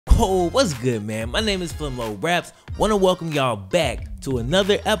Yo, what's good, man? My name is FlemLo Raps. Want to welcome y'all back to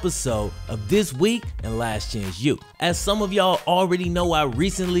another episode of This Week in Last Chance U. As some of y'all already know, I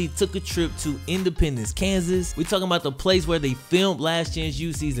recently took a trip to Independence, Kansas. We're talking about the place where they filmed Last Chance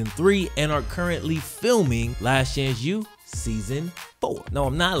U Season 3 and are currently filming Last Chance U Season 4. No,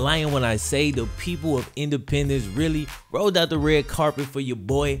 I'm not lying when I say the people of Independence really rolled out the red carpet for your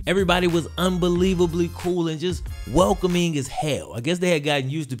boy. Everybody was unbelievably cool and just welcoming as hell. I guess they had gotten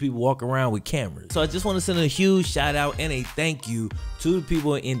used to people walking around with cameras. So I just want to send a huge shout out and a thank you to the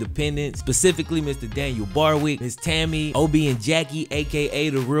people in Independence, specifically Mr. Daniel Barwick, Miss Tammy, OB and Jackie, aka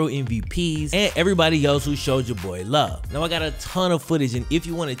the real MVPs, and everybody else who showed your boy love. Now I got a ton of footage, and if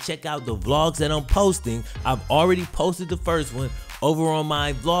you want to check out the vlogs that I'm posting, I've already posted the first one over on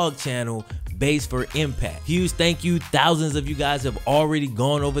my vlog channel, Base for Impact. Huge thank you. Thousands of you guys have already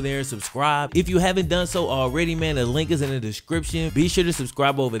gone over there and subscribed. If you haven't done so already, man, the link is in the description. Be sure to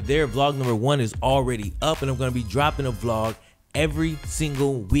subscribe over there. Vlog number 1 is already up, and I'm gonna be dropping a vlog every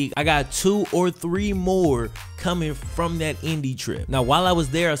single week. I got 2 or 3 more coming from that indie trip. Now, while I was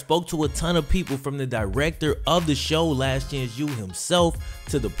there, I spoke to a ton of people, from the director of the show Last Chance U himself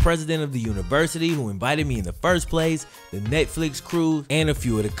to the president of the university who invited me in the first place, the Netflix crew, and a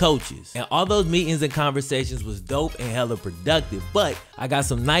few of the coaches. And all those meetings and conversations was dope and hella productive, but I got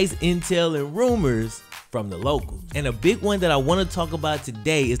some nice intel and rumors from the locals. And a big one that I want to talk about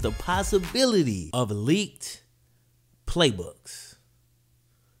today is the possibility of leaked playbooks.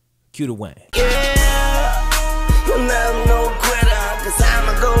 Cue the Wayne. Yeah, I'm no quitter, 'cause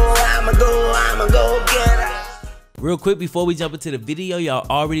I'ma go get her. Real quick before we jump into the video, y'all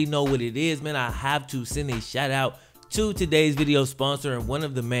already know what it is, man. I have to send a shout out to today's video sponsor and one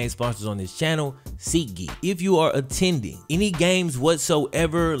of the main sponsors on this channel, SeatGeek. If you are attending any games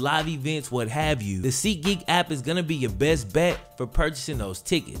whatsoever, live events, what have you, the SeatGeek app is gonna be your best bet for purchasing those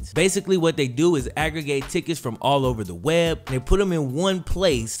tickets. Basically what they do is aggregate tickets from all over the web, and they put them in one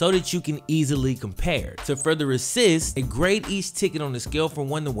place so that you can easily compare. To further assist, they grade each ticket on a scale from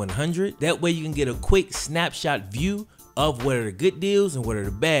 1 to 100. That way you can get a quick snapshot view of what are the good deals and what are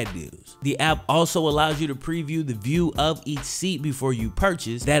the bad deals. The app also allows you to preview the view of each seat before you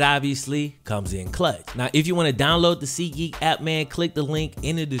purchase. That obviously comes in clutch. Now, if you want to download the SeatGeek app, man, click the link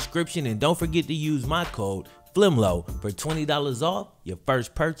in the description, and don't forget to use my code FlemLo for $20 off your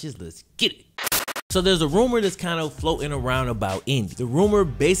first purchase. Let's get it. So there's a rumor that's kind of floating around about Indy. The rumor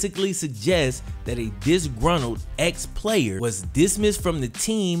basically suggests that a disgruntled ex-player was dismissed from the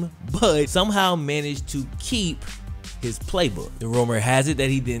team, but somehow managed to keep his playbook. The rumor has it that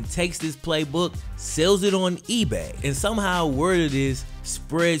he then takes this playbook, sells it on eBay, and somehow word of this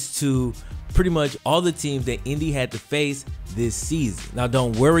spreads to pretty much all the teams that Indy had to face this season. Now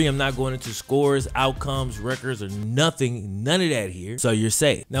don't worry, I'm not going into scores, outcomes, records, or nothing, none of that here, so you're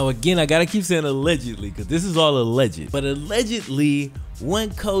safe. Now again, I gotta keep saying allegedly, because this is all alleged, but allegedly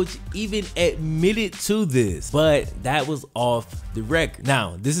one coach even admitted to this, but that was off the record.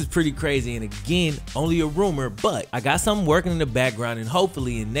 Now this is pretty crazy, and again, only a rumor, but I got something working in the background, and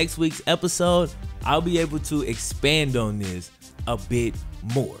hopefully in next week's episode I'll be able to expand on this a bit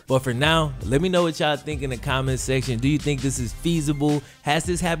more. But for now, let me know what y'all think in the comment section. Do you think this is feasible? Has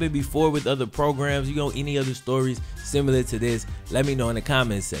this happened before with other programs? You know, any other stories similar to this? Let me know in the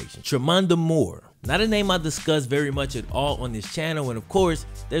comment section. Tremonda Moore, not a name I discuss very much at all on this channel, and of course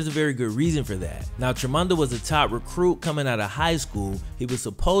there's a very good reason for that. Now Tremonda was a top recruit coming out of high school. He was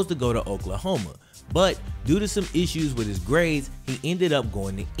supposed to go to Oklahoma, but due to some issues with his grades, he ended up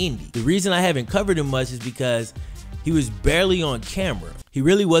going to Indy. The reason I haven't covered him much is because he was barely on camera. He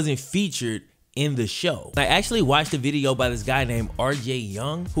really wasn't featured in the show. I actually watched a video by this guy named RJ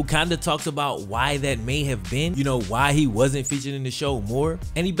Young, who kind of talks about why that may have been, you know, why he wasn't featured in the show more.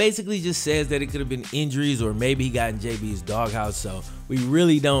 And he basically just says that it could have been injuries, or maybe he got in JB's doghouse, so we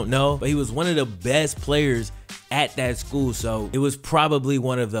really don't know. But he was one of the best players at that school, so it was probably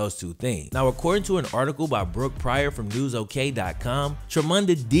one of those two things. Now, according to an article by Brooke Pryor from newsok.com,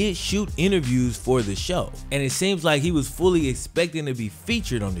 Tremonda did shoot interviews for the show, and it seems like he was fully expecting to be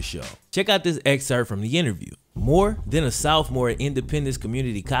featured on the show. Check out this excerpt from the interview. Moore, then a sophomore at Independence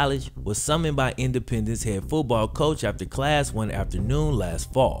Community College, was summoned by Independence head football coach after class one afternoon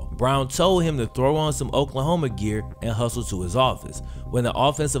last fall. Brown told him to throw on some Oklahoma gear and hustle to his office. When the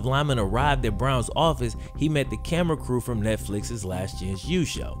offensive lineman arrived at Brown's office, he met the camera crew from Netflix's Last Chance U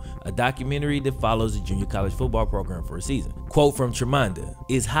show, a documentary that follows the junior college football program for a season. Quote from Tremonda,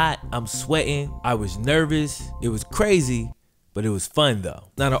 "It's hot, I'm sweating, I was nervous, it was crazy, but it was fun though.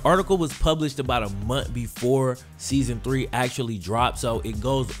 Now the article was published about a month before season 3 actually dropped, so it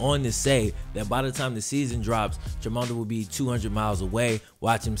goes on to say that by the time the season drops, Tremonda will be 200 miles away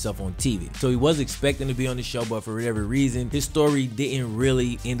watching himself on TV. So he was expecting to be on the show, but for whatever reason, his story didn't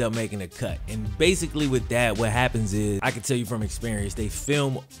really end up making a cut. And basically with that, what happens is, I can tell you from experience, they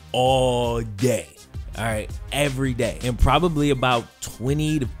film all day. All right, every day, and probably about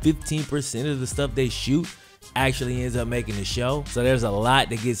 20 to 15% of the stuff they shoot actually ends up making the show. So there's a lot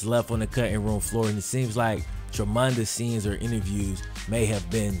that gets left on the cutting room floor, and it seems like Tremonda's scenes or interviews may have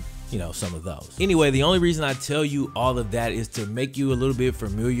been, you know, some of those. Anyway, the only reason I tell you all of that is to make you a little bit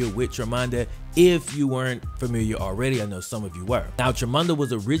familiar with Tremonda if you weren't familiar already. I know some of you were. Now, Tremonda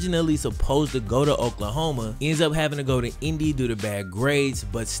was originally supposed to go to Oklahoma, ends up having to go to Indy due to bad grades,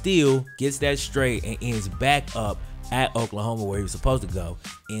 but still gets that straight and ends back up at Oklahoma where he was supposed to go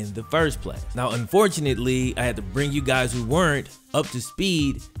in the first place. Now, unfortunately, I had to bring you guys who weren't up to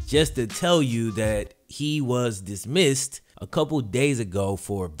speed just to tell you that he was dismissed a couple days ago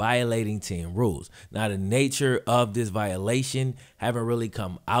for violating 10 rules. Now, the nature of this violation haven't really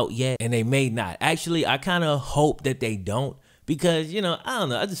come out yet, and they may not. Actually, I kind of hope that they don't, because, you know, I don't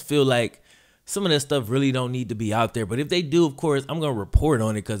know, I just feel like some of that stuff really don't need to be out there. But if they do, of course, I'm going to report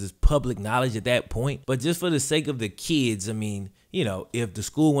on it because it's public knowledge at that point. But just for the sake of the kids, I mean, you know, if the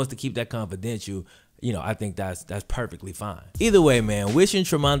school wants to keep that confidential, you know, I think that's perfectly fine. Either way, man, wishing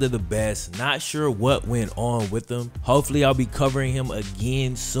Tremonda the best. Not sure what went on with him. Hopefully I'll be covering him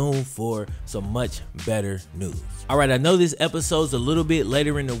again soon for some much better news. All right, I know this episode's a little bit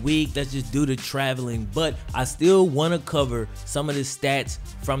later in the week. That's just due to traveling, but I still want to cover some of the stats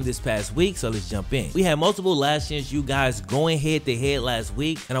from this past week, so let's jump in. We had multiple last chance you guys going head to head last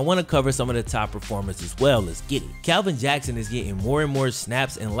week, and I want to cover some of the top performers as well. Let's get it. Calvin Jackson is getting more and more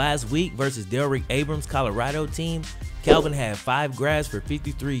snaps, and last week versus Delrick Abrams' Colorado team, Calvin had 5 grabs for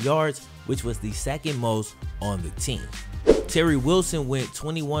 53 yards, which was the second most on the team. Terry Wilson went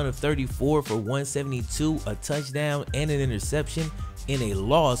 21 of 34 for 172, a touchdown and an interception in a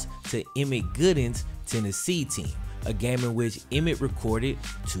loss to Emmett Gooden's Tennessee team, a game in which Emmett recorded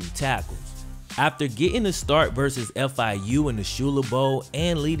 2 tackles. After getting a start versus FIU in the Shula Bowl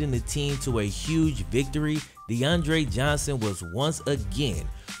and leading the team to a huge victory, DeAndre Johnson was once again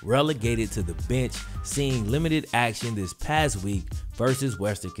relegated to the bench, seeing limited action this past week versus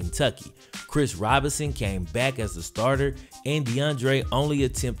Western Kentucky. Chris Robinson came back as the starter, and DeAndre only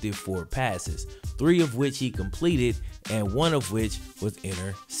attempted 4 passes, 3 of which he completed and 1 of which was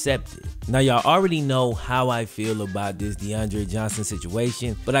intercepted. Now, y'all already know how I feel about this DeAndre Johnson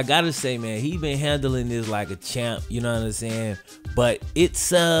situation, but I gotta say, man, he been handling this like a champ, you know what I'm saying? But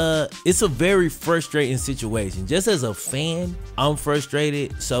it's a very frustrating situation. Just as a fan, I'm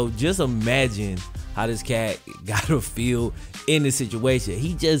frustrated. So just imagine how this cat gotta feel in this situation.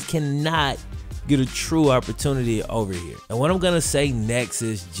 He just cannot get a true opportunity over here. And what I'm gonna say next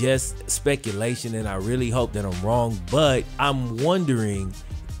is just speculation, and I really hope that I'm wrong, but I'm wondering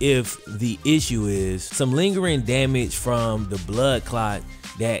if the issue is some lingering damage from the blood clot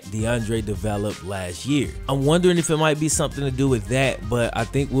that DeAndre developed last year. I'm wondering if it might be something to do with that, but I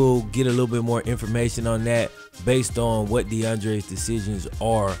think we'll get a little bit more information on that based on what DeAndre's decisions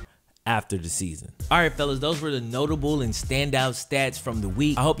are after the season. All right, fellas, those were the notable and standout stats from the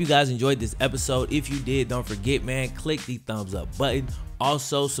week. I hope you guys enjoyed this episode. If you did, don't forget, man, click the thumbs up button.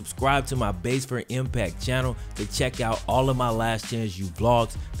 Also, subscribe to my Base for Impact channel to check out all of my Last Chance U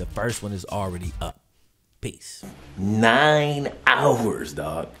vlogs. The first one is already up. Peace. 9 hours,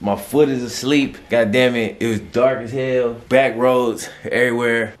 dog. My foot is asleep. God damn it. It was dark as hell. Back roads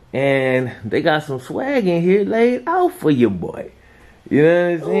everywhere. And they got some swag in here laid out for you, boy. You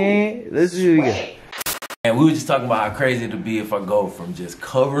know what I'm saying? Let's see what we got. And we were just talking about how crazy it'd be if I go from just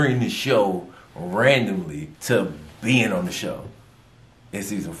covering the show randomly to being on the show in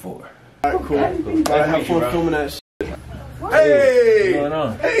season 4. All right, cool. I have fun filming that shit. Hey! What's going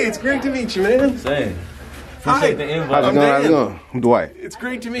on? Hey, it's great to meet you, man. Same. Hi. The invite. How's it going? I'm Dwight. It's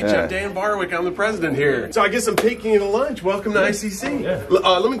great to meet you. I'm Dan Barwick. I'm the president here. So I guess I'm taking you to lunch. Welcome to ICC. Yeah.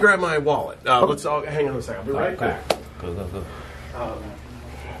 Let me grab my wallet. Let's all hang on a second. I'll be right back. Go.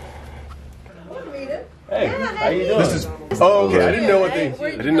 Hey, how you doing? This is okay. I didn't know what I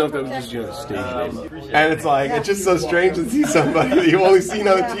didn't know if that was just the stage name. And it's like it's just so strange to see somebody that you've only seen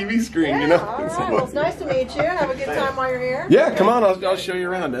on a TV screen, you know. All right. Well, it's nice to meet you. Have a good time while you're here. Yeah, come on. I'll show you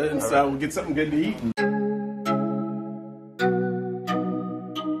around, and so we'll get something good to eat.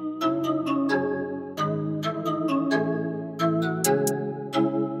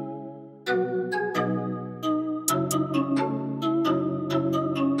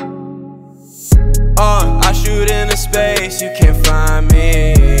 I shoot shoot into space, you can't find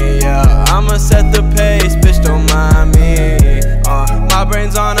me. Yeah, I'ma set the pace, bitch, don't mind me. My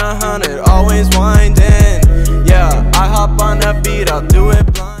brain's on 100, always winding. Yeah, I hop on that beat, I'll do it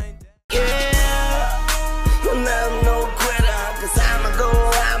blind. Yeah, I'm no quitter, 'cause I'ma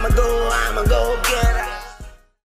go get it.